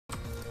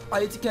I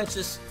need to catch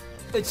this.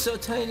 It's so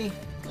tiny.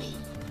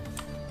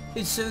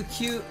 It's so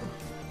cute.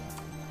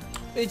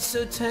 It's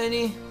so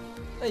tiny.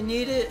 I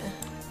need it.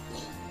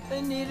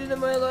 I need it in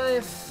my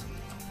life.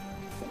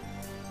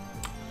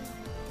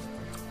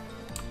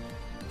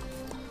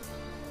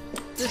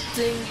 The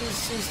thing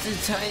is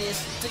the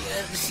tiniest thing I've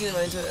ever seen in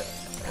my entire...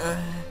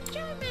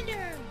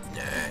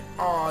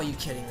 Oh, are you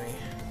kidding me?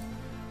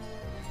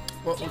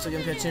 Well, looks like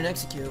I'm catching an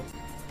execute.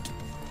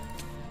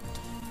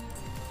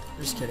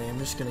 Just kidding, I'm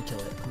just gonna kill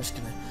it. I'm just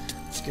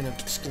gonna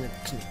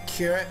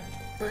cure it.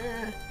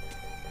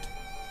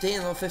 Damn,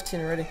 level 15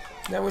 already.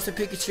 Now where's the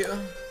Pikachu?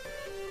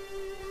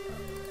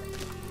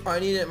 I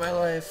need it in my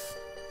life.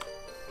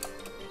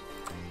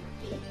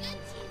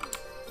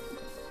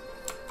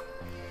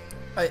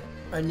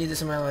 I need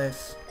this in my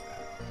life.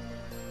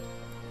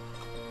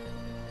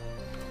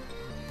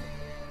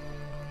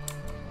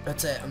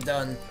 That's it, I'm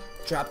done.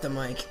 Drop the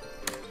mic.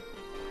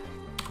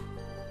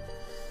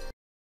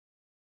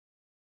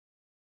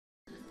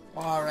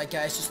 Alright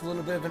guys, just a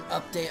little bit of an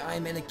update.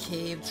 I'm in a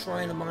cave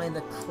trying to mine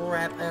the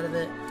crap out of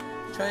it.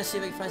 Trying to see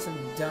if I can find some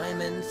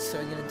diamonds so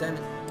I get a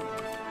diamond.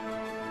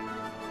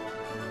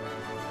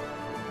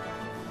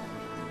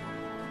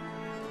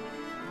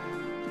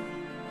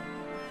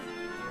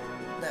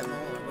 That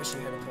moment I wish I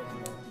had a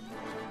Pokeball.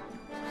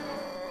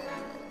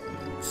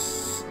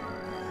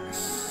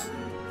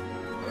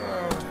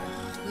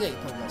 Yeah,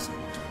 Pokeballs.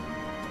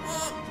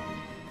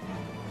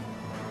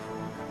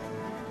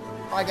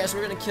 Alright guys,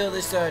 we're gonna kill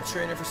this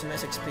trainer for some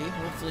SXP,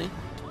 hopefully.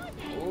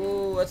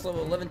 Oh, that's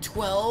level 11,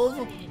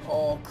 12.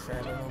 Oh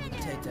crap, I don't know if we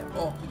can take that.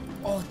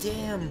 Oh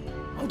damn.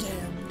 Oh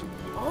damn.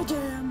 Oh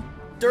damn.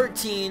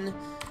 13.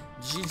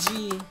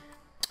 GG.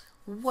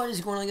 What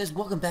is going on guys?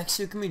 Welcome back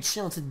to the community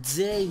channel.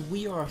 Today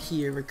we are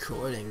here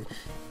recording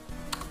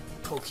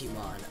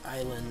Pokemon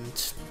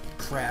Island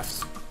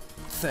craft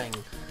thing.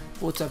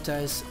 What's up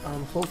guys?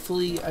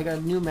 Hopefully I got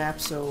a new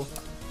map, so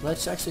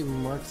let's actually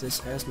mark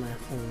this as my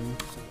home.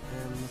 So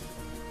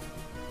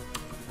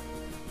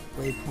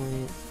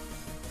waypoint,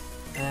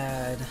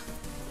 add,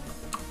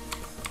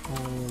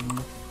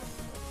 home,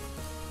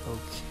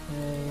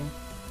 okay.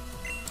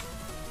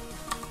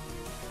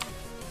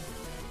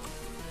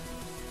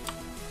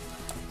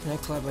 Can I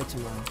collab by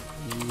tomorrow?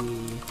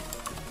 Yeah.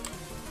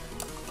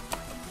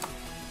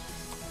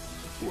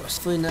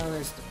 Forcefully now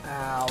there's,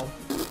 ow.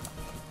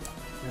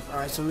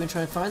 Alright, so we're gonna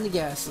try and find the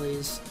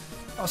Ghastlies.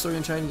 Also, we're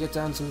gonna try and get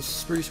down some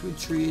spruce wood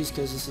trees,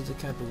 because this is the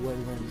type of wood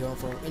I'm going to be going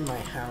for in my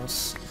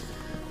house.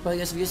 But I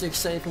guess if you guys are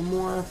excited for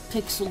more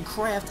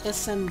Pixelcraft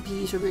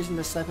SMP, so please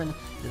remember slapping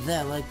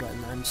that like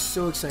button. I'm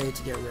so excited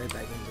to get right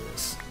back into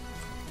this.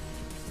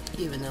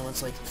 Even though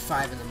it's like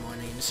 5 in the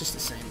morning, it's just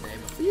the same day.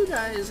 But for you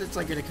guys, it's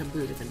like a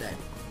completely different day.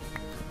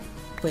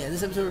 But yeah,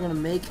 this episode we're going to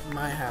make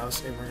my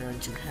house, and we're going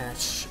to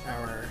hatch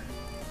our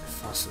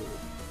fossil.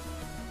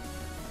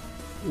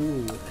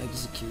 Ooh,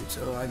 execute.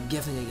 So I'm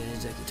definitely going to get an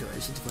executor. I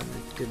just need to find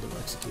a good little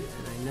execute.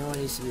 And I know it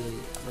needs to be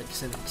like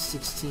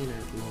 16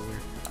 or lower.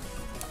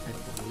 I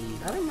believe.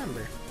 I don't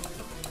remember.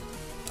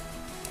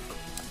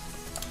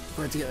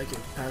 For it to get like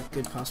a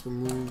good possible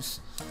moves.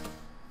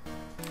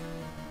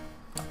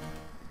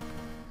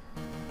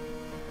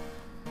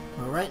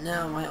 Well, right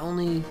now my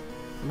only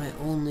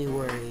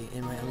worry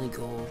and my only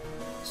goal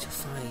is to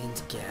find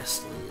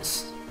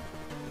Ghastlies.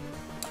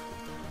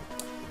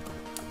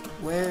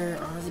 Where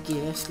are the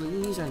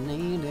Ghastlies? I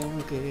need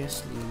them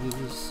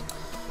Ghastlies.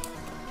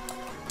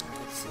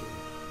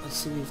 Let's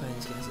see if we find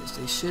these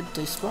guys.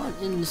 They spawn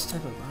in this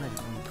type of biome,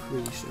 I'm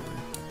pretty sure.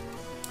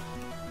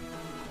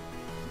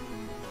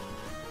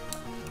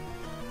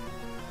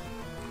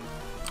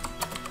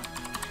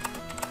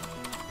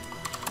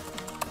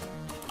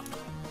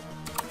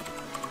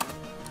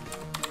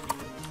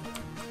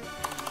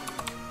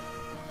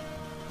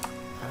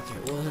 Okay,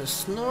 well there's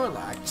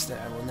Snorlax that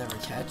I will never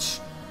catch.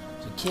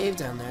 There's a cave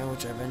down there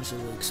which I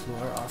eventually will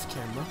explore off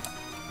camera.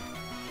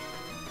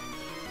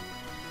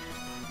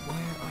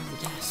 Where are the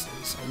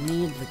Ghastlies? I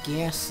need the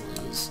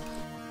Ghastlies.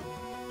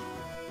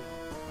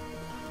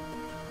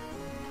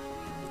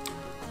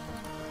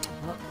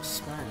 Oh,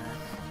 spider.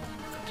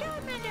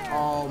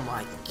 Oh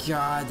my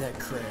god, that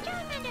crit.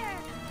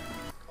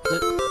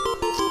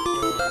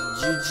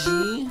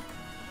 GG.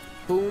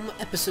 Boom,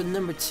 episode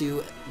number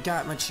 2.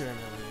 Got my Charmeleon.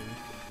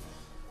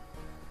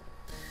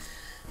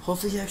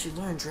 Hopefully you actually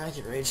learned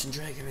Dragon Rage, and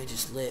Dragon Rage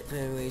is lit. But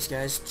anyways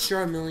guys,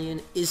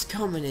 Charmeleon is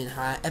coming in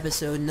hot,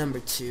 episode number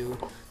 2.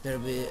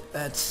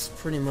 That's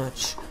pretty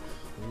much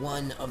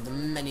one of the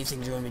many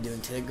things we're going to be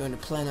doing today. We're going to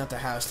plan out the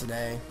house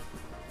today.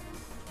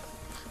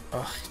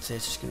 Oh,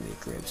 today's just going to be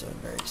a great episode. I'm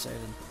very excited.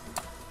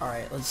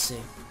 Alright, let's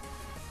see.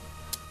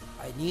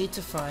 I need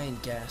to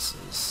find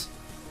Ghastlies.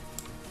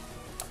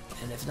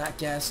 And if not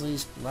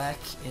Ghastlies, black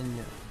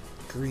and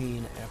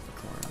green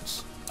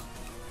apricorns.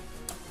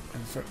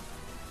 And for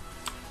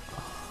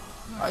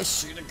I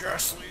see the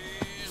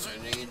Ghastlies, I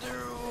need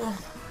to.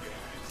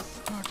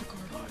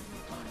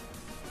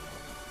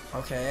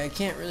 Okay, I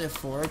can't really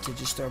afford to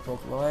just throw a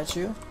Pokeball at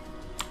you,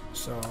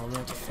 so I'm gonna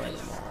have to fight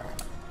them all.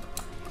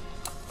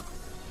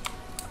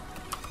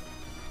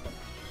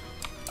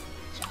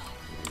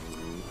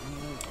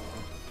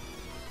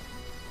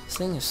 This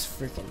thing is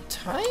freaking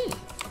tiny.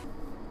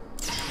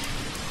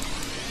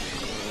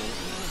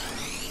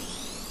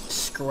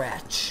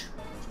 Scratch.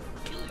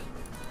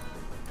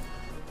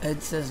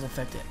 It says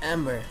affected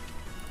Ember.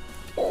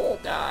 Oh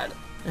god.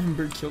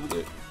 Ember killed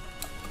it.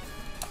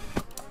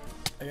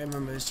 I gotta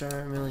remember this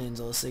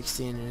Charmeleon's level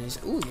 16 and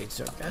he's ooh, he gets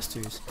dark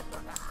gestures.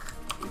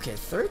 Okay,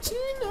 13?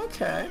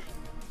 Okay.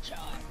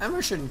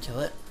 Ember shouldn't kill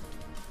it.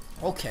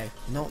 Okay,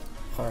 no.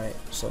 Alright,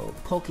 so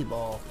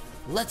Pokeball.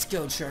 Let's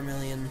go,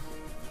 Charmeleon.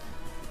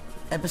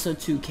 Episode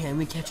 2, can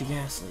we catch a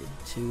Ghastly?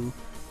 2,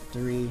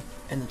 3,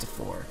 and it's a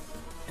 4.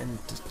 And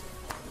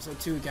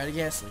episode 2, we got a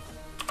Ghastly.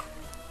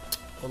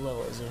 What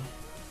level is he?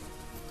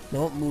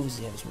 No, what moves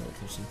he has, Mother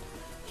Christian?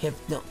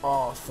 Hypno.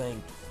 Oh,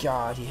 thank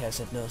God he has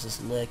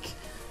Hypnosis Lick.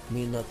 I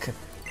mean, look.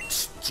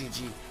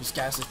 GG. This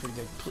guy's pretty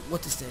good.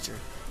 What the Stitcher?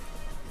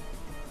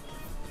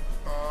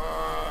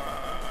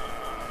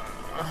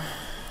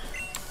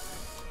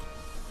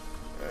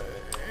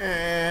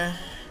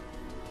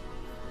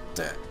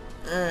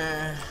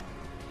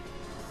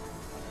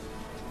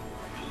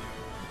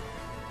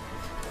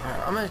 Alright,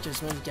 I'm gonna get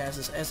as many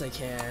gases as I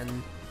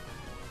can.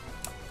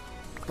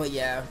 But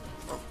yeah.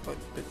 But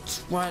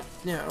what?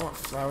 Yeah, I want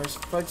flowers.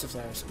 Bugs of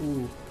flowers.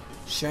 Ooh.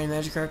 Shiny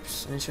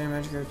Magikarps? Any shiny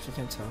Magikarps? I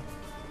can't tell.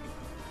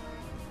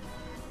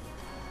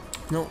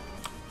 No.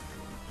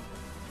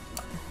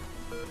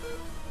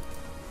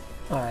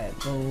 Alright,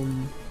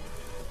 boom.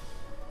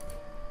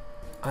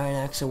 Iron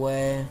Axe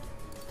away.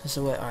 This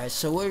away. Alright,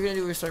 so what we're gonna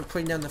do, we're start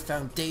putting down the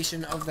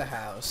foundation of the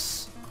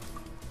house.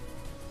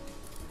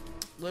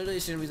 Literally,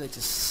 it's gonna be like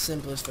the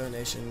simplest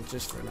foundation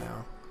just for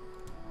now.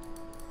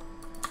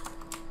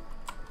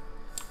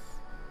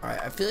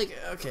 Alright, I feel like,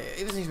 okay,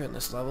 everything's been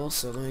this level,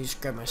 so let me just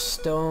grab my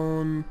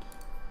stone.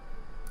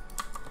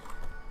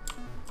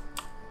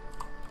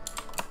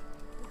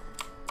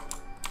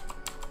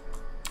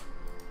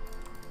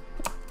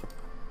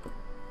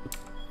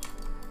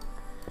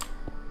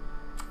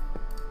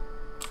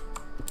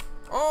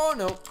 Oh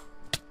no!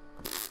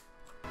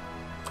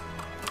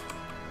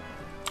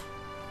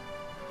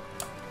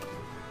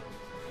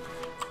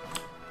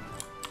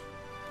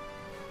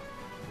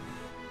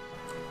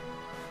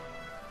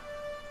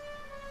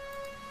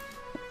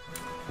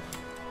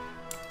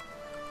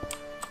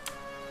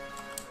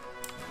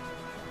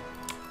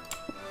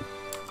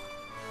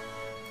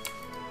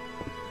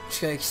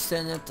 Just gotta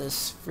extend out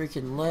this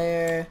freaking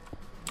layer.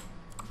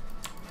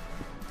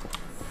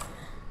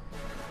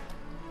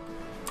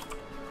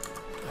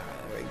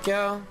 There we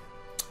go.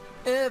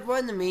 But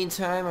in the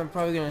meantime, I'm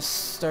probably gonna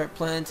start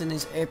planting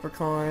these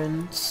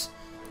apricorns.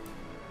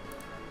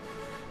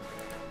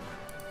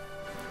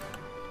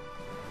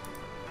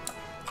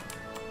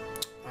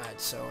 Alright,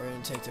 so we're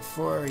gonna take the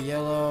 4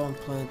 yellow and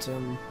plant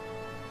them.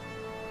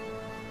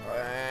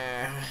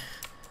 I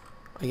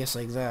guess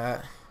like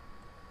that.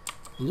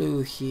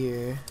 Blue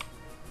here.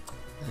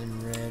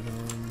 And red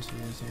 1, 2,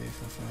 3,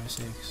 4, 5,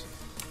 6,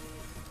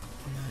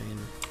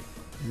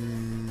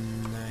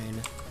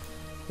 9.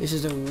 This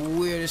is the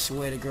weirdest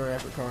way to grow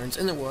apricorns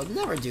in the world.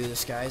 Never do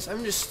this, guys.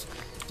 I'm just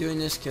doing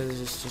this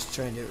because it's just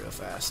trying to do it real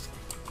fast.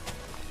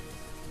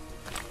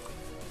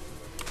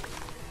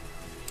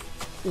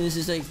 This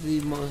is like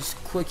the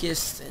most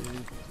quickest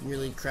and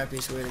really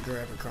crappiest way to grow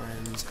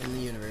apricorns in the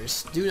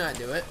universe. Do not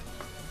do it.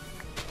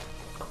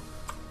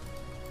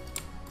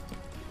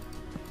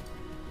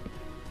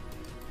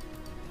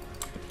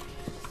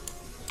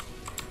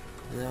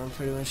 And now I'm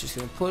pretty much just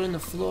gonna put in the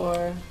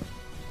floor.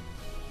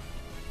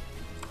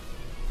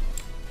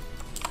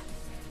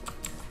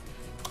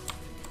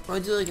 I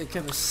want to do like a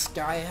kind of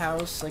sky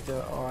house, like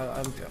a.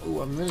 Oh,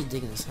 I'm really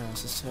digging this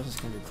house. This house is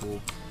gonna be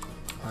cool.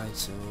 All right,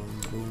 so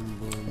boom,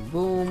 boom,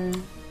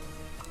 boom.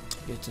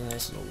 Get a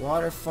nice little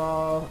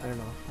waterfall. I don't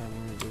know how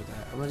I'm gonna do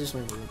that. I'm gonna just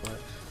make it look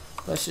like.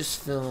 Let's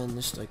just fill in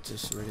just like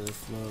this regular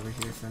flow over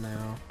here for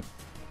now.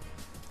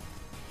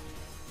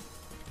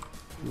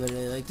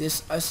 Literally, like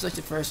this. This is like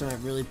the first time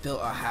I've really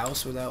built a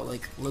house without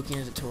like looking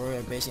at a tutorial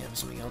or basing it on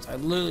something else. I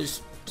literally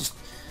just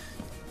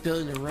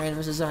building the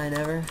randomest design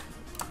ever.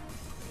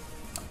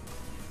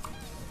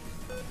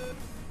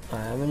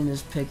 I'm gonna need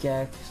this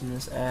pickaxe and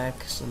this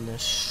axe and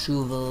this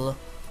shovel.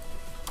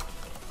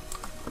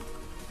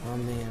 Oh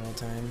man, all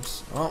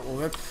times. Oh,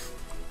 rip.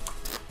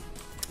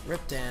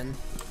 Rip Dan.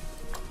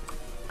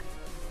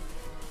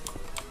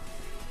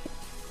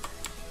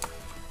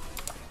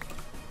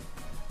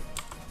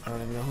 I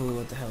don't even know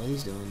what the hell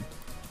he's doing.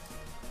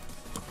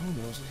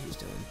 Who knows what he's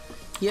doing?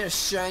 He had a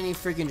shiny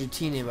freaking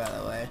Dratini, by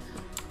the way.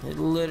 It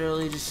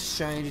literally just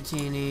shiny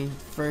Dratini.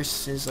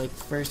 His like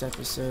first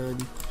episode.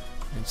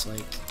 And it's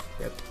like,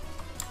 rip.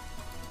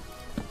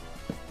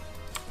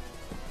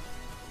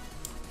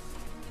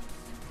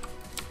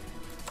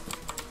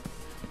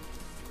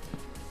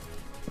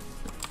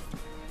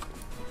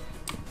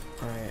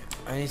 Alright,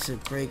 I need to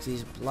break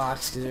these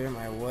blocks because they're in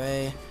my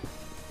way.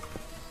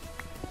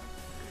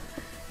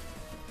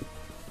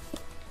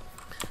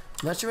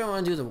 I'm not sure if I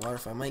want to do the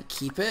waterfall. I might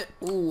keep it.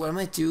 Ooh, what I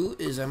might do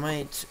is I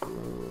might...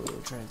 Ooh,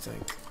 I'm trying to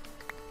think.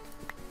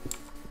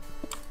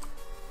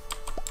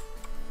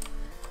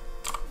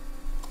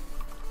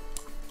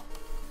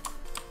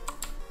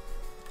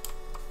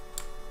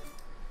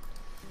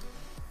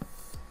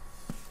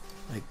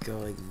 go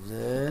like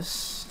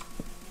this.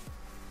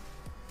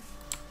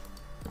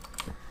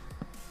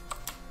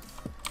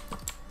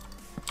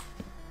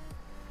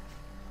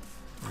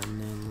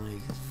 And then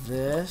like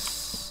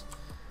this.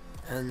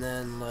 And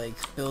then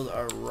like build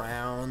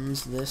around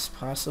this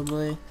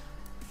possibly.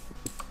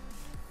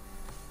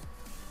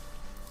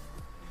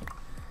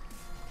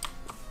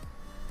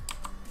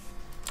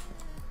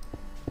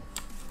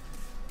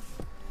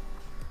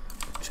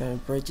 Trying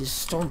to break these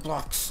stone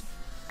blocks.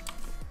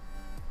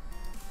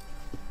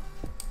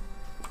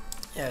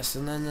 Yes,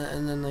 and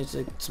then like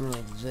something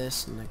like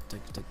this and like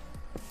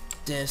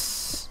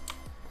this.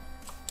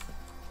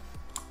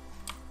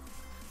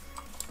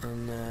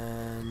 And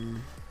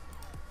then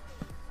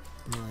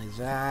like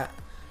that.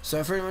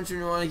 So pretty much when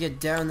you want to get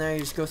down there, you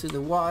just go through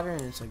the water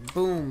and it's like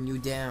boom, you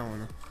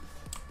down.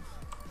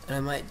 And I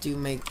might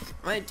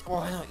oh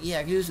I don't, yeah,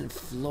 I could do some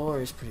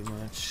floors pretty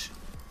much.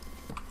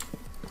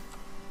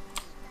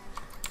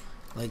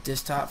 Like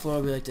this top floor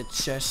will be like the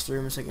chest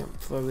room, second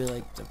floor will be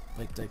like the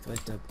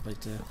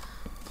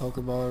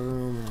pokeball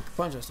room and like a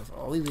bunch of stuff.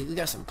 Oh, we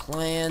got some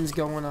plans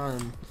going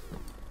on.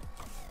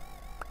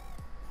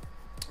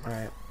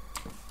 Alright.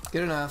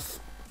 Good enough.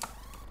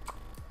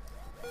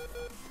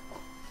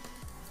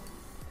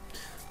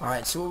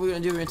 Alright, so what we're gonna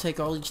do, we're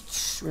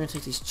gonna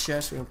take these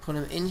chests, we're gonna put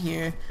them in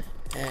here,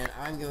 and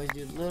I'm going to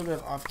do a little bit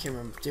of off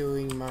camera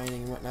doing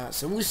mining and whatnot.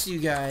 So we'll see you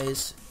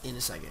guys in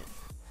a second.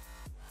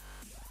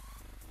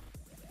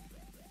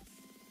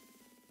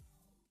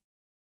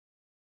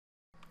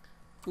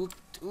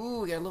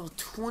 Ooh, we got a level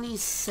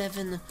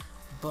 27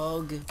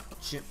 bug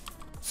chip.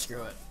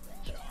 Screw it.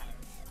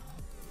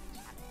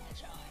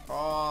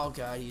 Oh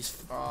god,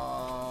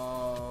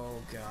 oh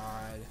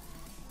god.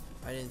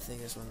 I didn't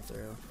think this one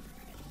through.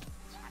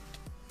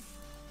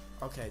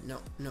 Okay, no.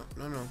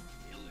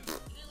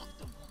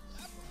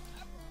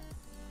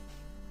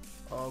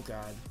 Oh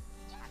god.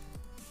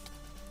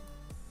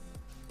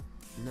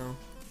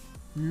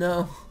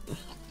 No.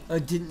 I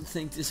didn't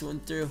think this one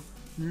through.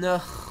 No.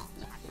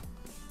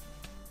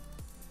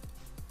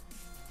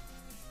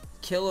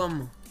 Kill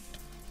him,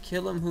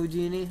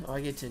 Houdini. Oh,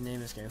 I get to name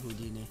this guy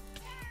Houdini.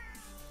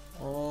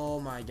 Oh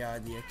my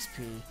god, the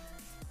XP.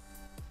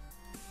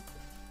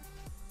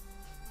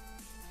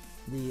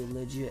 The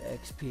legit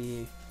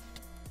XP.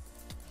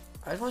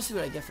 I just want to see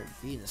what I get for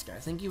beating this guy. I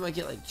think you might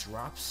get like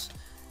drops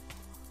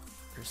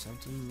or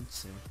something. Let's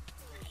see.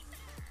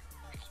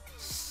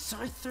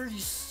 Side 30,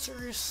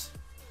 serious?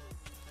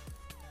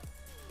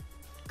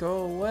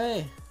 Go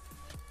away.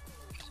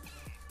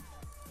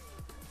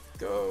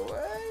 Go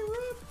away,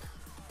 Rip.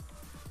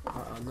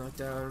 I'm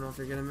knocked out. I don't know if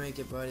you're gonna make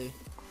it, buddy.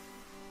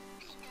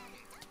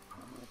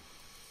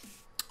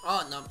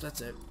 Oh, nope,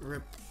 that's it.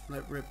 Rip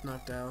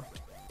knocked out.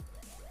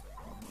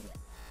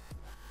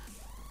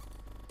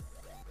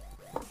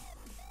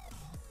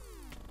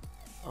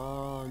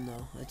 Oh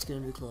no, it's gonna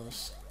be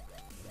close.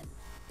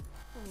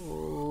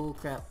 Oh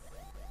crap.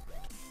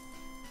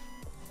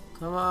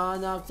 Come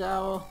on, knocked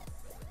out.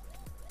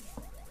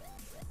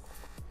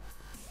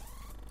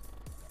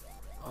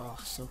 Oh,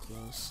 so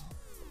close.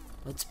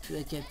 Let's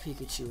get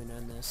Pikachu in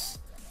on this.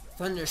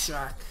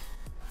 Thundershock.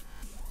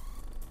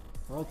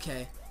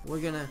 Okay,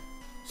 we're gonna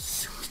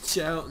switch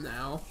out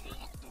now.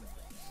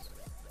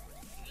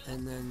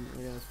 And then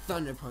we're gonna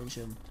Thunder Punch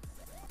him.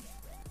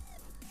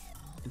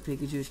 And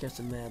Pikachu's got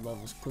some mad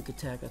levels. Quick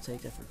attack, I'll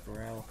take that for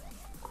Growl.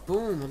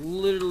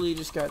 Boom! Literally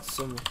just got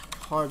some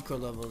hardcore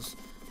levels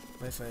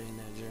by fighting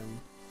that gym.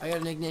 I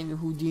got a nickname,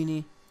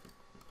 Houdini.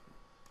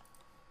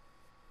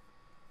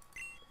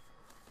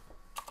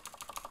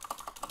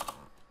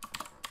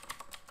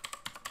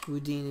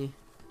 Houdini.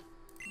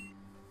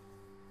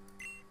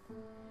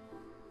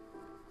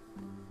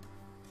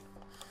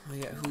 I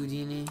got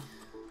Houdini.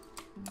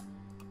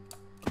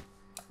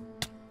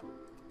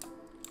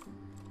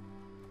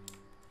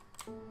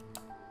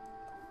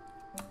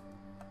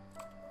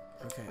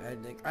 Okay,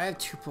 I have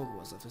 2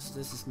 pokeballs left.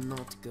 This is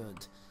not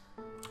good.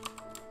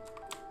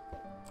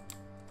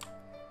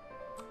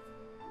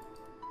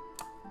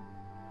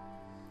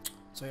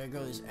 So I gotta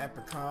go these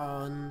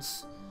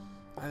apricons.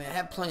 I mean, I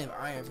have plenty of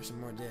iron for some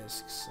more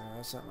discs, so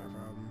that's not my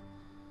problem.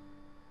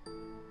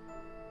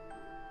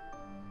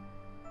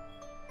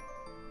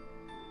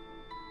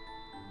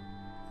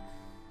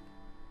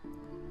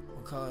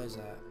 What color is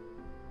that?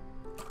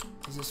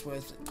 Is this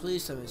what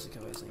please tell me this is the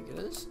color I think it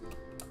is.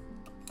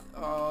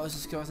 Oh, is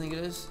this the color I think it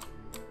is?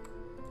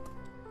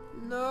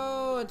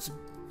 No, it's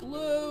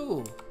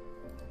blue!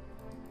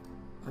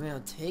 I mean,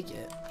 I'll take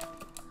it.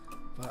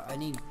 But I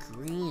need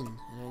green,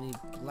 and I need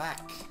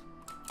black.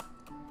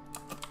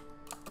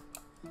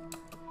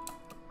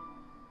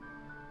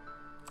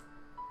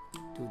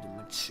 Dude, the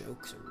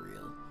Machokes are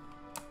real.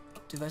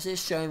 Dude, if I say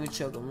shiny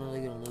Machoke, I'm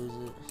really gonna lose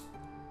it.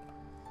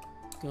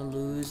 Gonna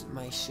lose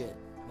my shit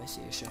if I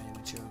see a shiny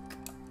Machoke.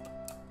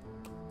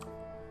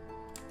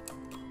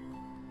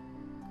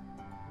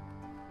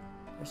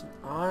 There's an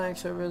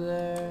Onyx over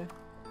there.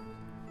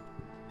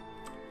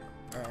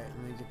 Alright, let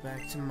me get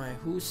back to my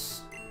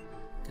hoose.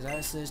 Because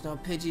obviously there's no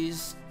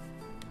Pidgeys.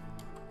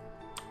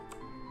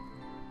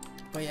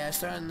 But yeah, I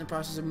started in the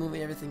process of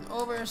moving everything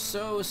over,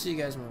 so we'll see you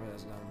guys whenever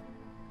that's done.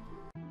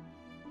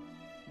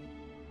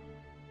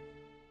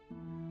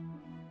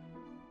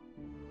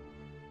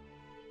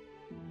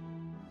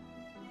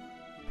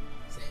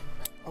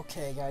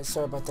 Okay guys,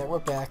 sorry about that, we're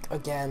back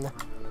again.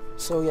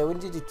 So yeah, we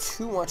didn't do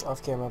too much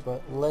off camera,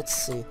 but let's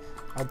see.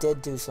 I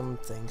did do some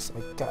things.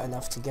 I got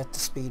enough to get the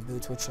speed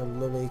boots, which I'm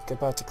literally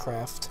about to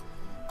craft.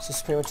 So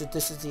it's pretty much,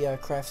 this is the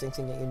crafting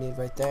thing that you need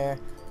right there.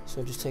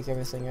 So just take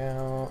everything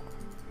out.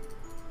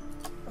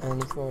 And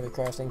you come over to the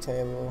crafting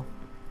table.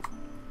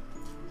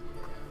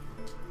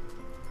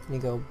 And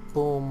you go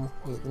boom,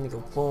 then you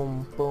go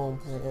boom, boom,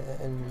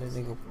 and then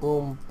you go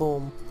boom,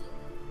 boom.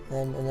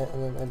 And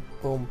then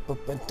boom, boom,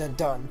 and then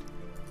done.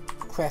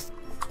 Craft,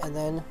 and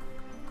then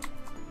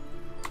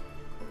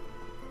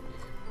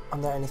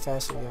I'm not any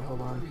faster yet,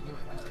 hold on.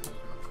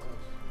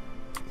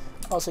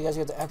 Also guys,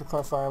 you got the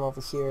apricot farm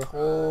over here.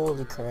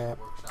 Holy crap.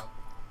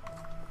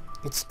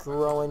 It's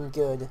growing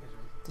good.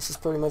 This is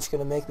pretty much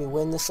going to make me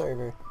win the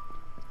server.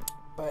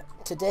 But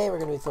today we're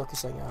going to be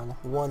focusing on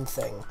one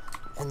thing,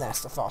 and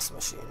that's the fossil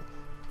machine.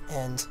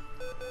 And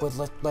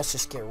let's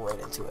just get right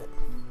into it.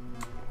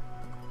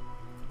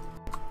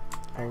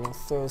 I'm going to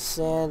throw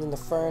sand in the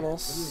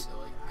furnace.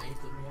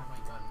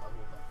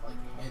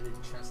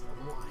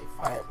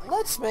 Alright,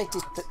 let's make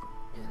this...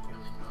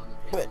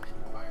 Good.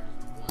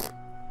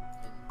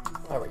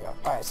 There we go.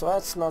 Alright, so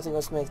that's smelting.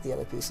 Let's make the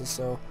other pieces.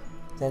 So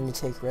then you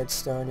take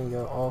redstone, you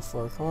go all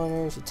four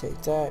corners, you take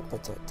that,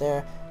 put that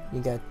there. You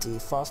got the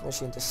fossil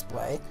machine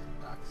display.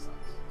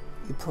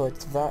 You put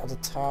that at the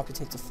top, you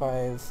take the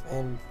 5,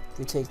 and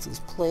you take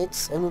these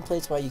plates. Aluminum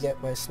plates, what you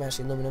get by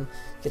smashing aluminum,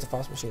 you get the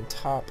fossil machine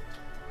top.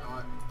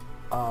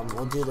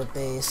 We'll do the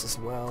base as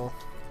well.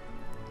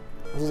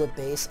 We'll do the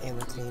base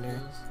and the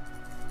cleaner.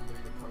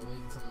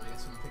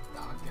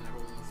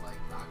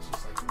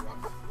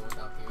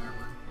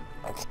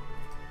 Okay.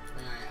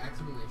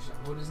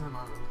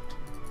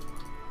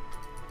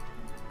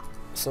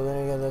 So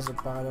then you go, there's a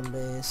bottom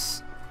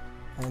base.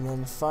 And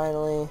then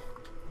finally,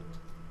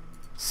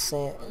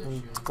 sand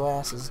and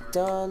glass is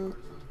done.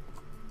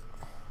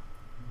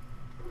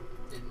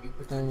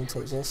 Then you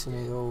take this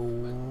and you go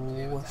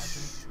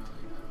whoosh.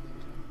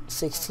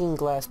 16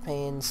 glass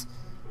panes.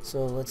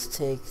 So let's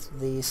take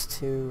these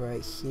two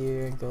right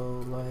here and go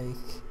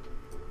like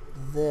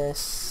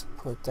this.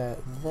 Put that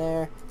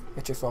there.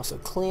 Get your fossil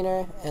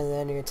cleaner, and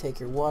then you're gonna take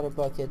your water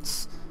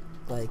buckets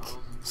like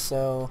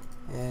so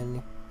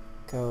and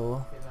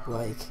go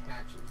like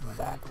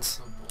that.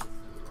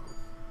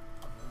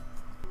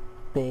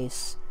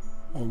 Base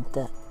and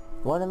that.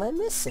 What am I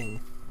missing?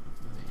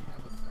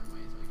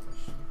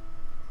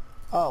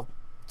 Oh,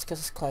 it's because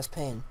it's glass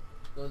pane.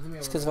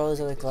 It's because of all these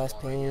other glass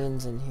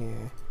panes in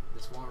here.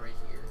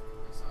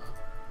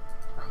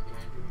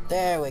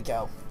 There we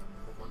go.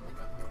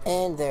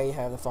 And there you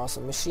have the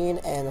fossil machine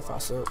and the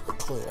fossil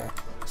cleaner.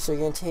 So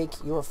you're going to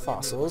take your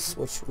fossils,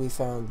 which we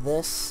found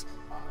this,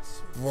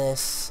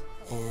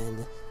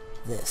 and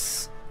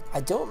this.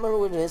 I don't remember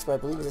what it is, but I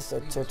believe it's a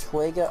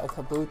Tortuga, a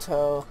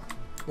Kabuto.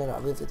 No, I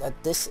believe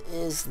that this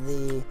is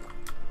the...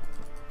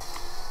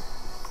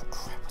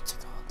 crap, what's it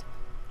called?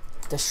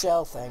 The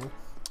shell thing.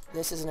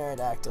 This is an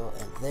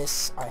Aerodactyl, and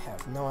this, I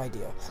have no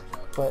idea.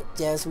 But,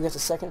 yeah, so we got the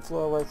second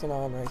floor working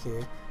on right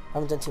here. I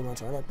haven't done too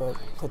much on it, but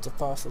put the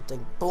fossil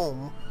thing,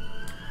 boom,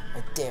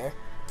 right there.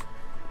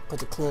 Put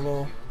the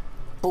cleaner,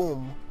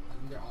 boom,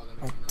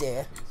 right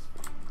there.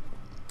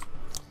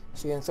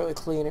 So you're going to throw the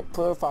cleaner,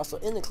 put a fossil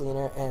in the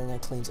cleaner, and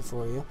that cleans it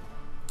for you.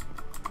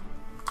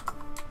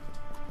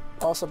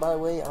 Also, by the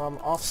way,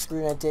 off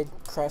screen I did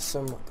craft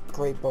some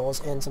great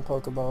balls and some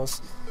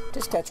pokeballs.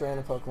 Just catch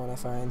random Pokemon I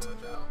find.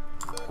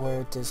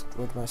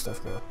 Where'd my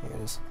stuff go? Here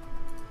it is.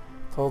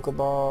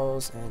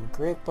 Pokeballs and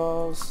great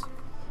balls.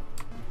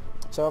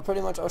 So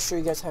pretty much I'll show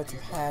you guys how to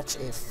hatch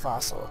a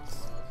fossil.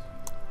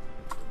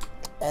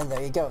 And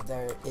there you go.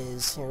 There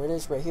is, here it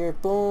is right here.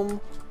 Boom.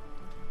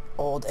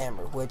 Old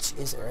Amber, which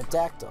is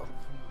Aerodactyl.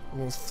 I'm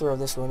going to throw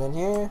this one in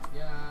here.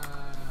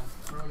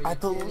 I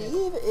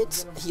believe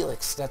it's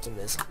Helix. That's what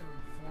it is.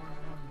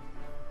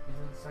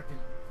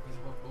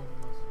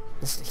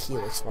 This is the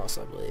Helix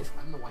fossil, I believe.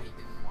 I don't know why he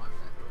didn't watch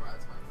that door.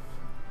 That's my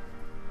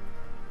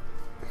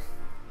question.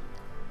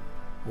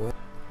 What?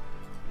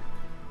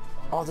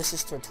 Oh, this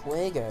is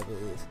Tortuga, I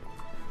believe.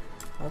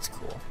 That's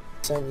cool.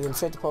 So you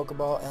insert the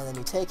Pokeball, and then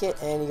you take it,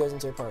 and he goes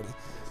into your party.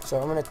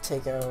 So I'm going to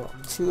take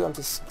out 3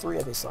 empty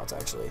slots,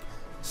 actually.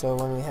 So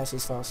when we hatch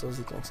these fossils,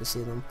 you can actually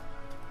see them.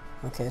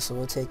 Okay, so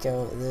we'll take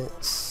out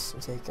this.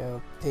 We'll take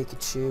out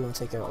Pikachu. We'll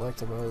take out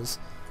Electabuzz.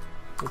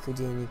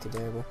 Nicodemus,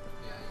 Kadabra.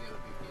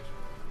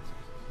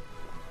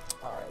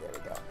 Alright, there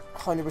we go.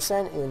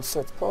 100%, you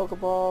insert the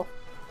Pokeball.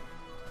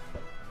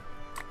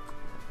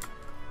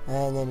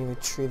 And then you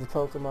retrieve the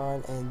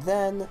Pokemon, and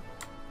then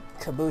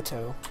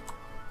Kabuto.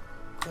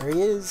 There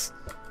he is.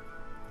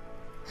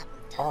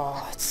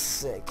 Oh, it's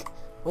sick.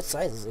 What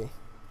size is he?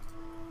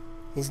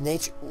 His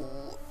nature.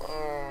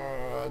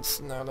 Oh,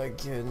 it's not a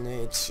good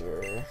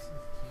nature.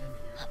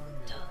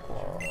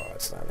 Oh,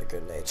 it's not a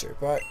good nature,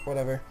 but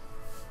whatever.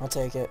 I'll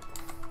take it.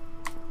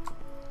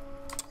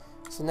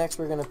 So next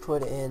we're gonna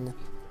put in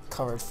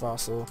colored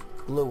fossil,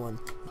 blue one.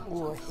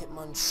 Ooh, a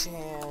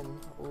Hitmonchan.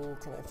 Ooh,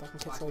 can I fucking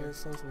catch one of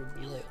these things? Would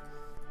be lit.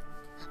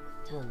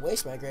 I'm gonna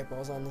waste my great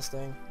balls on this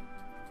thing.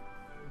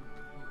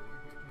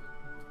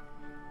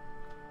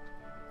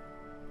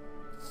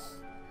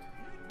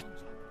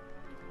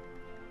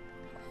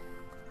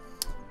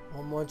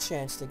 One more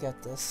chance to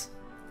get this.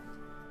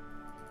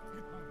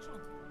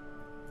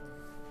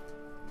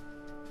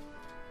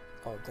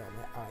 Oh god,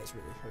 my eyes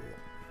really hurt.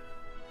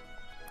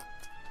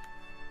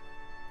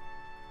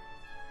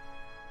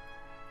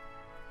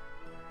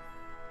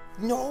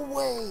 No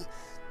way!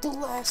 The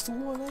last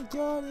one, I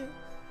got it!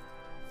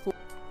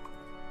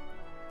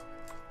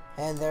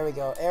 And there we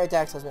go.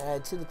 Aerodactyl has been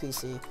added to the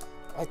PC.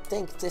 I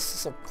think this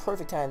is a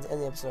perfect time to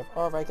end the episode.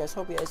 Alright guys,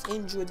 hope you guys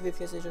enjoyed the video. If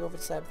you guys did, over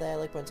to slap that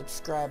like button,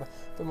 subscribe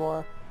for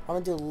more. I'm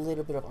gonna do a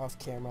little bit of off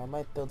camera. I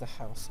might build a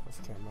house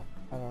off camera.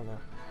 I don't know.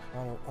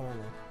 I don't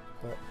know.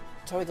 But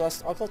totally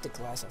glass. I'll collect the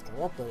glass off camera.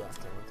 I won't build it off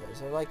camera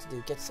because I like to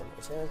do get some of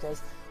it. Anyway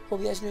guys, hope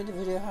you guys enjoyed the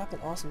video. Have an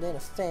awesome day and a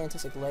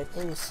fantastic life.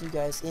 And we'll see you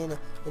guys in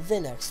the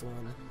next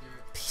one.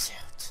 Peace out.